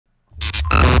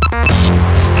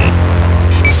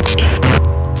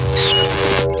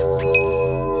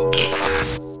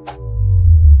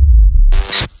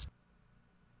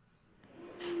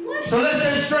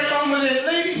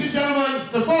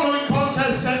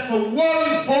for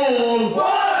one fall.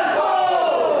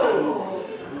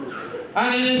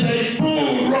 And it is a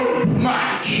bull rope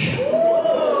match.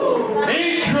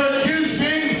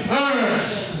 Introducing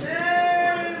first.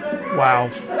 Wow.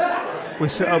 We're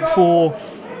set up for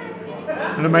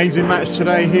an amazing match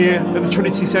today here at the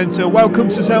Trinity Centre. Welcome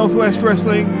to Southwest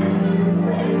Wrestling.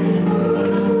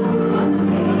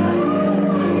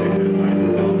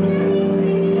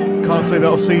 Can't say that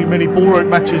I've seen many bull rope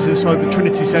matches inside the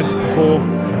Trinity Centre before,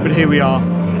 but here we are.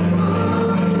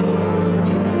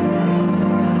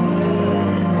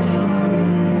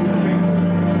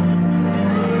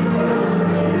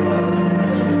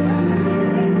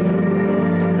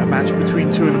 A match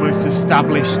between two of the most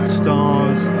established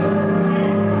stars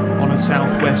on a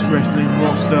Southwest Wrestling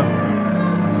roster.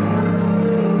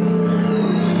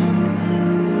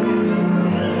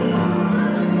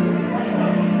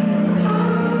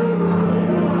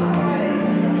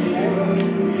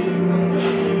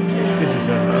 This is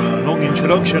a long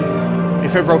introduction,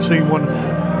 if ever I've seen one.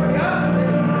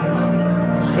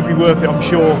 It'd be worth it, I'm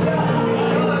sure.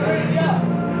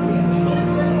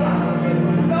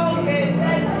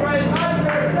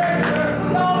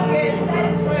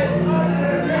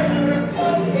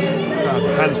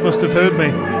 Fans must have heard me.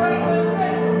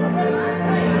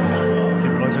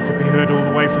 Didn't realise I could be heard all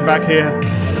the way from back here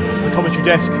on the commentary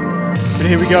desk. But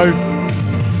here we go.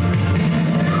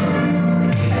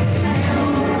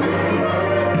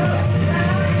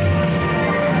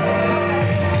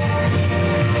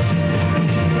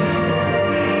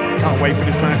 Can't wait for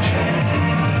this match.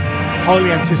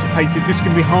 Highly anticipated. This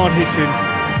can be hard hitting.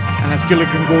 And as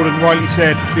Gilligan Gordon rightly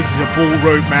said, this is a bull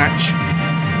rope match.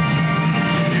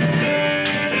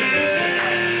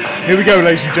 Here we go,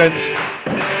 ladies and gents.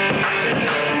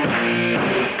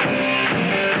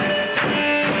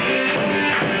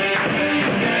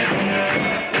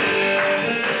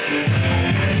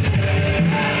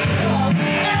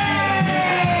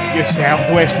 Your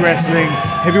Southwest Wrestling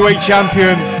heavyweight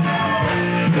champion,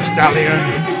 the Stallion.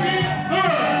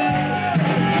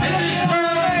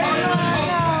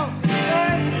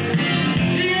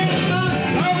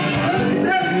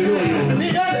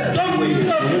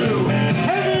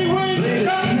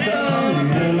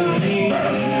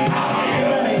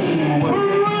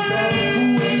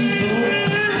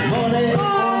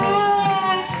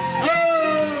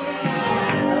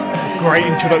 Great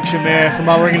introduction there from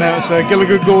our ring announcer,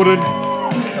 Gilligan Gordon,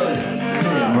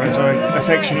 or as I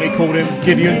affectionately called him,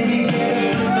 Gideon.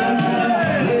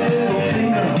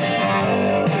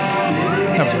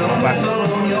 That was a long back.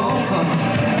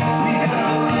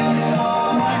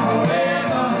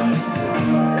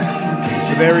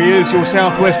 So there he is, your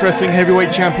Southwest Wrestling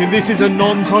Heavyweight Champion. This is a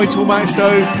non-title match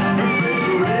though.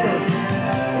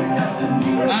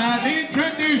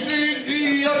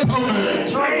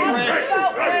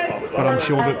 But I'm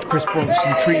sure that Chris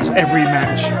Bronson treats every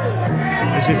match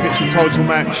as if it's a title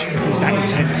match. It's that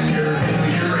intense,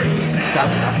 that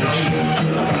established.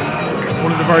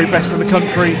 One of the very best in the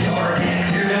country.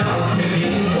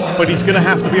 But he's going to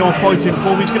have to be on fighting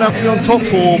form. He's going to have to be on top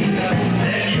form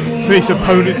for his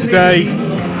opponent today.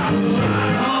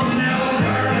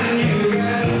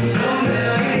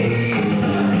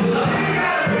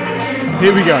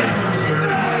 Here we go.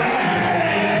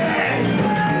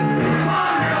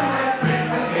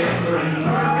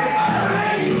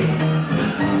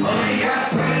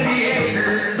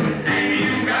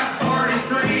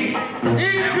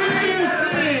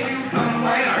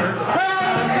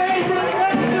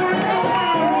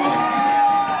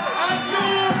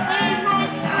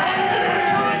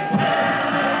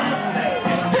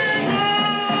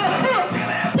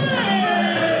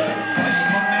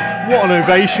 What an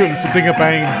ovation for Dinger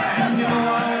Bane.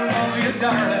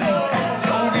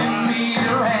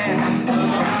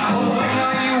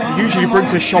 He usually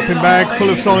brings a shopping bag full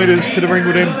of ciders to the ring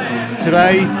with him.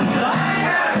 Today,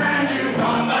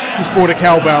 he's brought a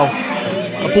cowbell,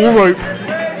 a bull rope.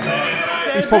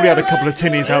 He's probably had a couple of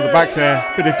tinnies out the back there.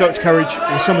 Bit of Dutch courage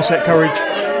or Somerset courage.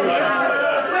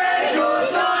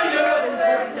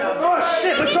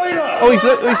 Oh, he's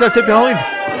left it behind.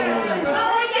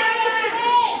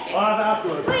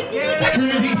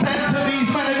 Trinity Centre, these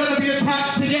men are going to be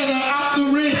attached together at the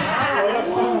wrist.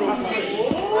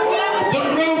 The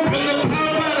rope and the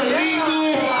cowbell are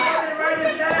legal.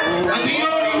 And the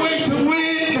only way to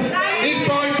win is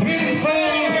by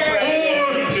pinfall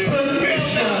or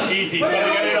submission. Easy, get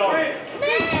it on.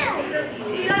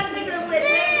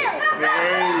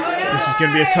 This is going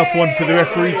to be a tough one for the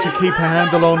referee to keep a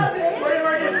handle on.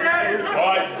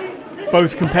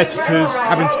 Both competitors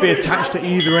having to be attached at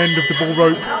either end of the bull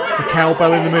rope, the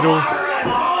cowbell in the middle.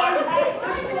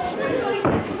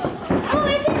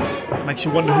 Makes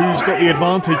you wonder who's got the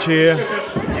advantage here.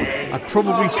 I'd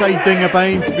probably say Dinger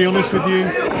Bane, to be honest with you.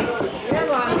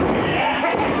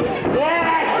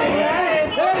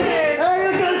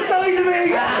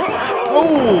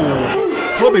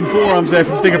 Oh, clubbing forearms there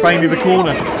from Dinger Bane in the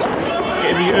corner.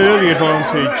 Getting the early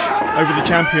advantage over the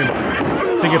champion.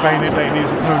 Dinger Bane letting his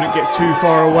opponent get too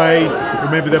far away.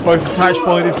 Remember, they're both attached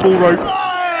by this ball rope.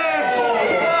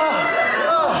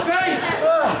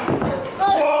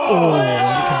 Oh,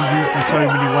 it can be used in so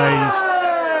many ways.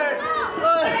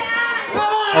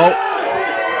 Oh,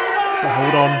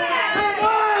 hold on.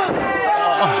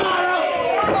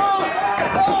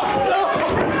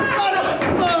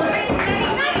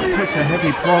 Puts a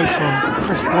heavy price on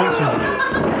Chris Bronson.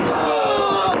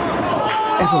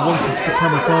 Ever wanted to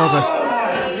become a father.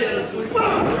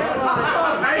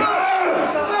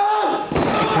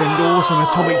 Second awesome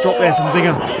atomic drop there from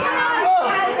Dinger.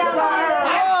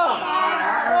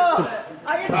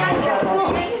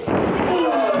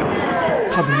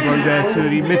 Clubbing row there to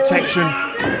the midsection.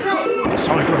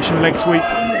 Sonic Russian leg sweep.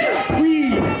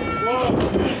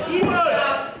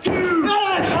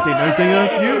 Didn't know Dinger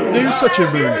knew such a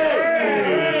move.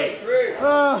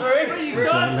 His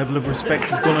level of respect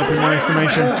has gone up in my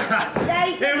estimation.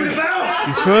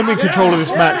 He's firmly in control of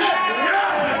this match.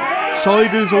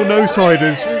 Ciders or no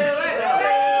ciders.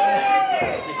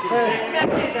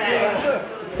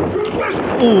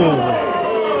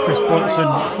 Oh, Chris Bronson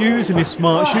using his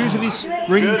smarts, using his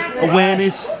ring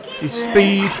awareness, his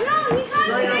speed,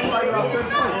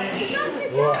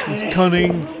 his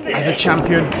cunning as a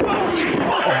champion.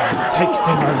 Takes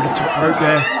Dinger over the top rope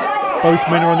there. Both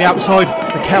men are on the outside.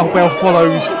 The cowbell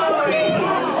follows.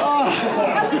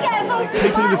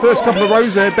 People in the first couple of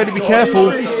rows there, better be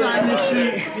careful.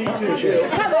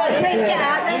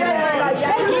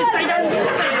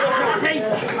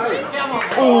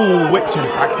 Oh, whips him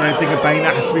back there. Dinger Bane,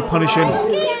 that has to be punishing.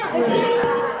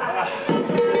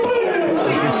 So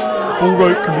this ball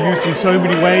rope can be used in so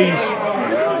many ways.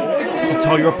 To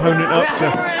tie your opponent up, to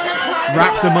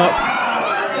wrap them up,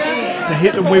 to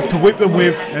hit them with, to whip them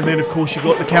with, and then of course you've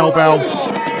got the cowbell.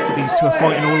 These two are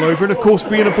fighting all over, and of course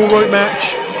being a ball rope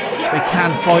match, they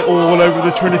can fight all over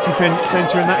the Trinity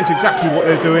Centre, and that is exactly what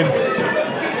they're doing.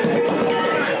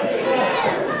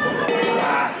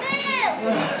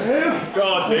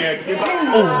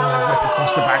 Oh, whip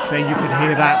across the back there, you can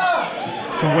hear that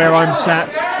from where I'm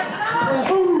sat.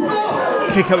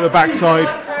 Kick up the backside.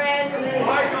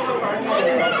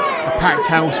 A packed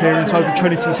house here inside the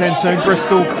Trinity Centre in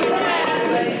Bristol.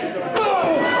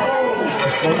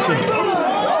 Bronson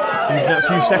using that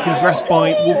few seconds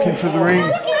respite, walk into the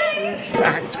ring to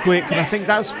act quick, and I think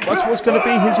that's what's going to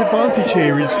be his advantage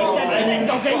here, is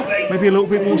maybe a little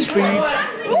bit more speed,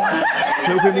 a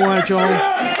little bit more agile.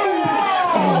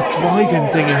 Oh, driving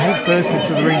Dinger head first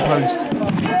into the ring post.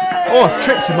 Oh,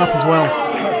 tripped him up as well.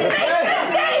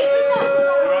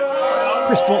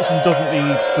 Chris Bronson doesn't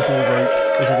need the ball rope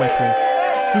as a weapon.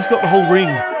 He's got the whole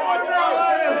ring.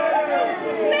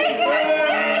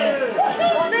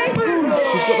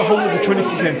 He's got the whole of the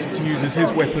Trinity Centre to use as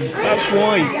his weapon. That's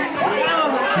why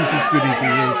he's as good as he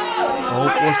is. Oh,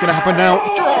 what's going to happen now?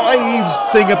 Drives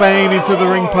Dinger Bane into the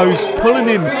ring post, pulling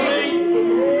him.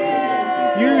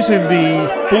 Using the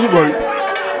ball rope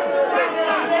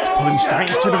to pull him straight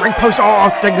into the ring post. Oh,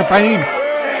 Dinger Bane.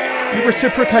 He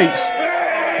reciprocates.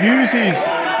 Uses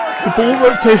the ball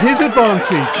rope to his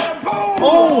advantage.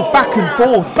 Oh, back and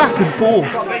forth, back and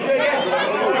forth.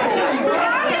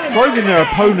 Driving their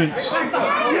opponents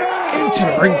into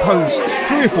the ring post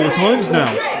 3 or 4 times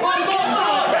now.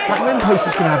 That ring post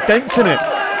is going to have dents in it.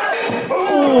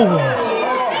 Oh,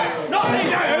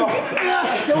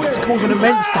 it's causing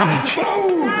immense damage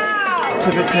to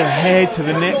the head, to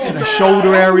the neck, to the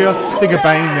shoulder area. Dinger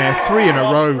Bane there, 3 in a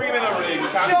row.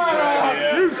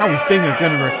 How is Dinger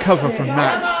going to recover from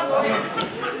that?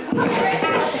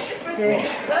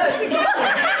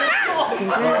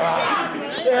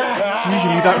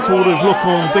 Usually that sort of look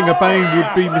on Dinger Bane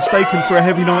would be mistaken for a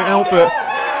heavy night out, but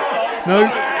no.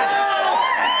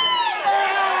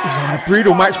 He's having a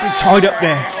brutal match, but tied up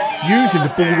there, using the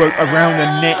ball rope around the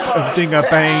neck of Dinger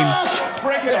Bane.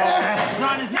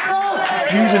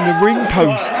 Using the ring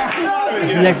post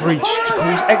as leverage to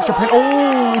cause extra pain.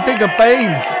 Oh, Dinger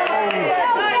Bane!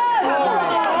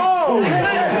 Oh,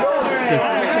 that's the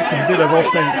second bit of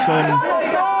offence on.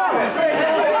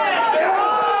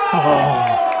 Oh,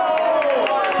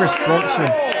 Chris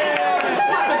Bronson.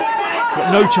 He's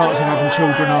got no chance of having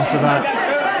children after that.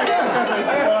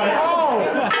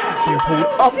 Being pulled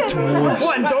up towards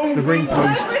the ring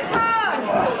post.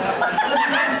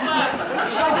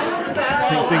 I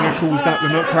think Dinger calls that the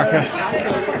nutcracker.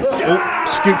 Oh,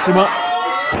 scoops him up.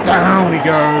 Down he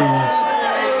goes.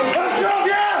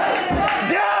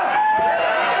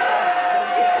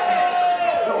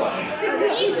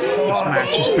 This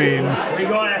match has been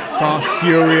fast,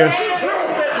 furious,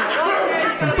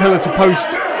 from pillar to post,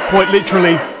 quite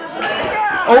literally.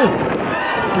 Oh!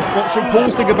 Bronson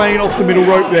pulls Dinger Bane off the middle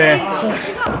rope there.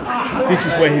 This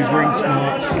is where his ring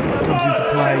smarts comes into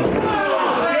play.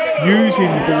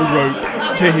 Using the ball rope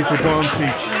to his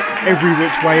advantage every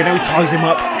which way, and now he ties him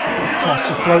up across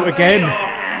the throat again.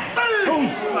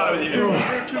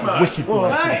 Wicked blow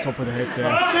to the top of the head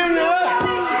there.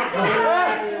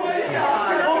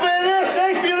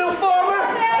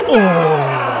 Oh!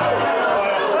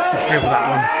 Did feel that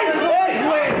one.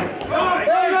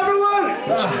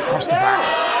 Across the back.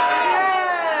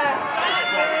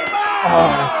 Oh,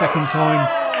 that second time.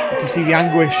 You can see the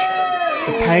anguish,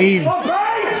 the pain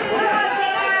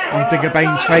on Dinger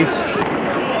Bane's face.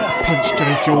 Punch to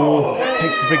the jaw,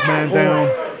 takes the big man down.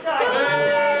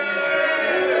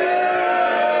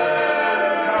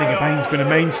 Dinger Bane's been a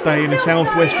mainstay in the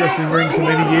Southwest wrestling ring for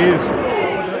many years.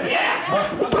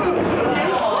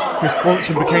 Chris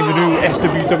Bronson became the new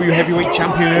SWW heavyweight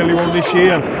champion earlier on this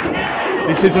year.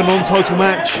 This is a non-title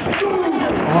match.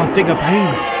 Oh, Dinger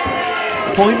Bane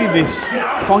finding this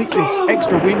fight, this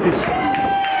extra win, this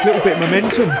little bit of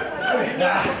momentum.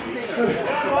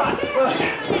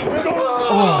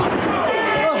 Oh,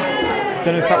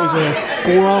 don't know if that was a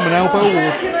forearm, an elbow, or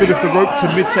a bit of the rope to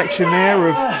midsection there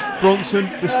of Bronson,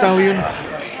 the stallion.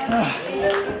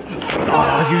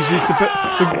 Oh, uses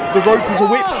the rope as a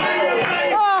whip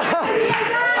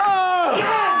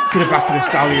to the back of the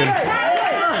stallion.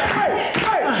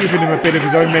 Giving him a bit of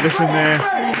his own medicine there.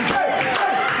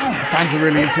 The fans are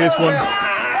really into this one.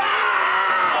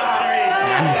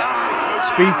 And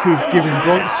speak of giving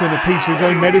Bronson a piece of his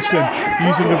own medicine,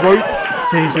 using the rope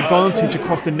to his advantage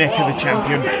across the neck of the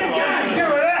champion.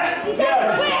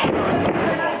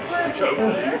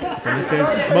 I don't know if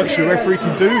there's much the referee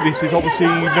can do. This is obviously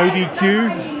no DQ.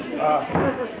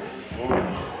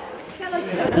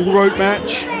 Ball rope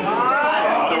match.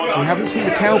 We haven't seen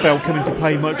the cowbell come into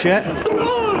play much yet.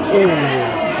 Oh,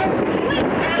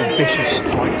 a vicious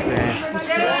strike there.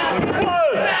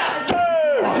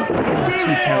 Oh, 2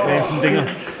 count there from Dinger.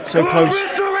 So close.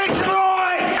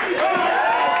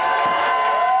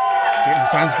 Getting the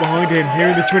fans behind him here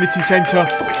in the Trinity Centre.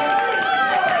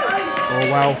 Oh,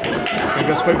 wow.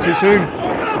 Maybe I spoke too soon.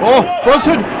 Oh,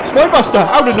 Bronson! Spinebuster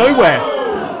out of nowhere.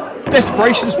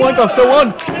 Desperation Spinebuster.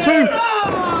 1, 2.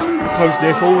 Close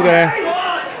near fall there.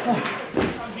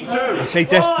 I say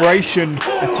desperation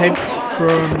attempt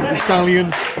from the stallion.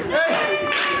 But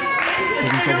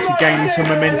he's obviously gaining some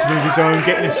momentum of his own,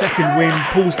 getting a second win,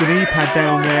 pulls the knee pad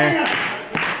down there.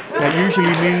 That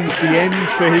usually means the end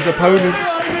for his opponents.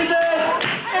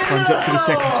 Climbs up to the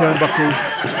second turnbuckle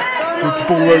with the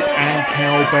ball rope and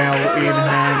cowbell in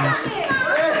hands.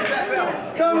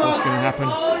 What's going to happen?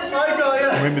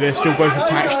 Remember, they're still both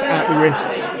attached at the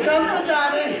wrists.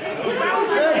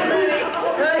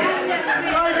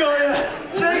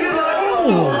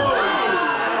 Oh.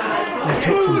 Left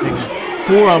hook from Dinger.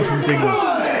 Forearm from Dinger.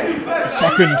 A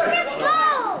second.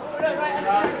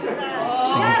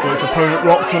 Dinger's got his opponent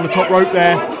rocked on the top rope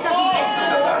there.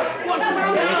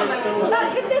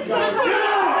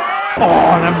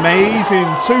 Oh, an amazing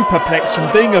superplex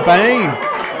from Dinger Bane.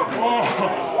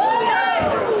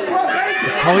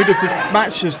 The tide of the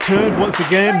match has turned once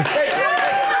again.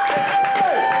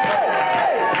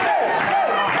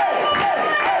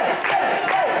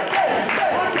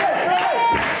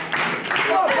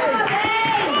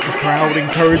 Crowd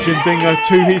encouraging Dinger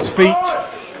to his feet.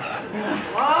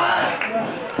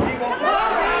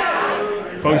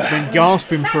 Both men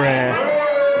gasping for air.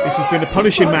 This has been a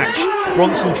punishing match.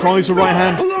 Bronson tries the right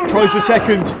hand, tries the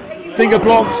second. Dinger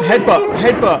blocks, headbutt,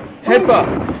 headbutt, headbutt.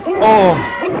 Oh.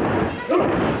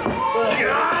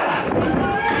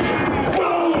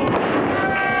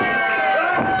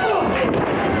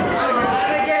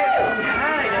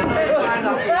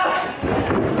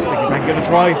 Is Dinger Bane going to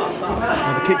try?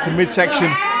 Another kick to midsection.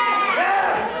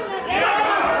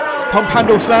 Pump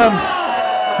handle slam.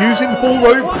 Using the ball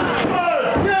rope.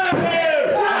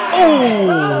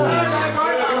 Oh!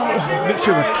 A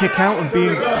mixture of a kick out and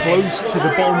being close to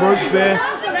the bottom rope there.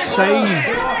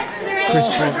 Saved Chris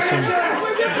Bronson.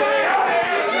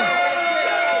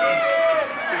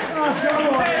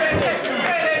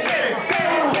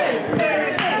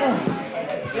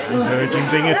 The fans urging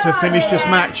Dinger to finish this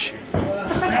match.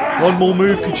 One more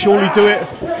move could surely do it.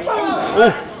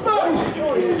 Oh!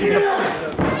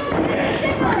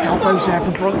 Back elbows there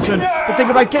from Bronson. But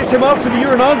Dinger Bane gets him up for the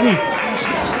Uranagi.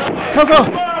 Cover!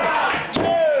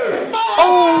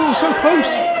 Oh! so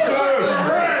close.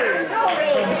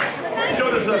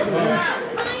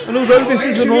 And although this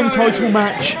is a non-title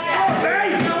match,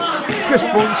 Chris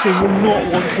Bronson will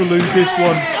not want to lose this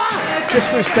one, just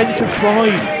for a sense of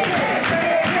pride.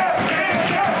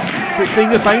 But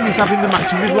Dinger Bane is having the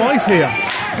match of his life here.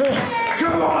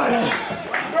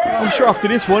 I'm sure after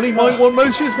this one he might want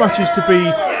most of his matches to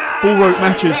be bull rope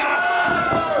matches.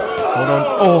 Hold on.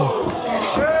 Oh,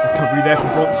 recovery there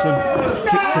from Bronson.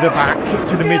 Kick to the back, kick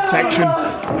to the midsection.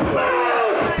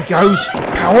 Up he goes.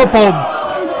 Power bomb.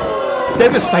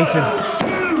 Devastating.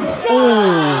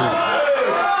 Oh,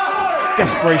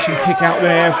 desperation kick out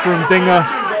there from Dinger.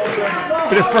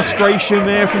 Bit of frustration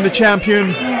there from the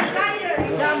champion.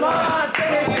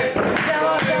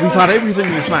 We've had everything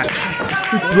in this match.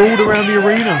 We've brawled around the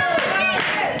arena.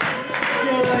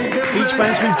 Each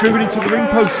man's been driven into the ring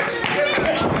posts.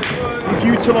 We've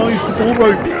utilised the bull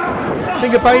rope.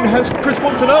 Dinger Bane has Chris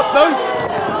Bronson up. No.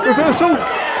 Reversal.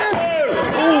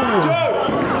 Oh.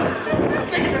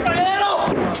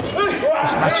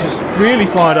 This match is really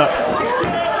fired up.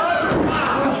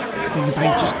 Dinger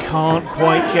Bane just can't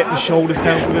quite get the shoulders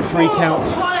down for the 3 count.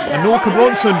 And nor can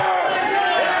Bronson.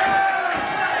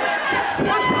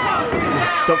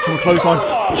 Duck from a clothesline.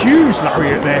 Huge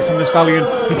lariat there from the Stallion.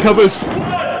 He covers. The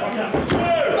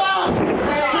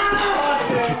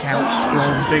kick outs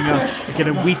from Dinger are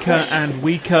getting weaker and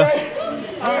weaker.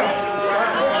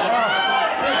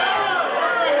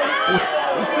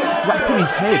 He's wrapping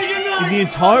his head in the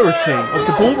entirety of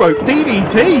the bull rope.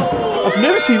 DDT! I've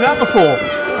never seen that before.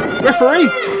 Referee!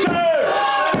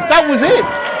 That was it!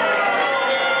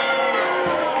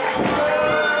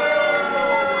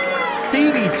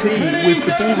 DDT with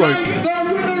the bull rope.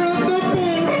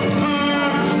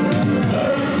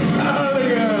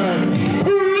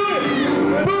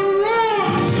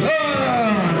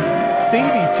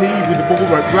 DDT with the bull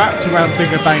rope wrapped around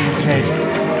Dinger Bane's head.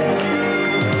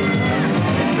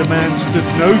 The man stood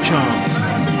no chance.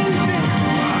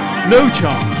 No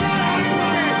chance.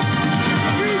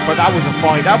 But that was a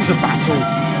fight, that was a battle.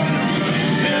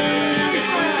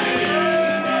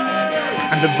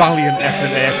 And a valiant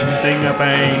effort there from Dinger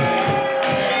Bane.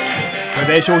 But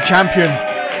there's your champion.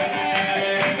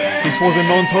 This was a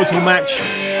non-title match.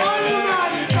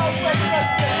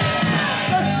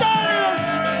 The Stallion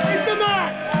is the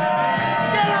man.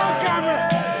 Get on camera.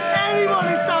 Anyone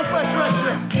in Southwest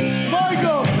Wrestling. My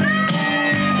God.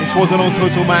 This was a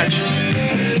non-title match,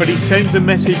 but he sends a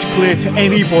message clear to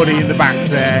anybody in the back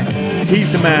there. He's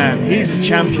the man. He's the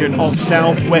champion of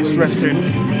Southwest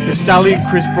Wrestling. The Stallion,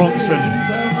 Chris Bronson.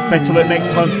 Better luck next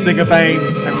time to Dinger Bane.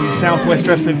 And from Southwest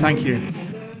Wrestling, thank you.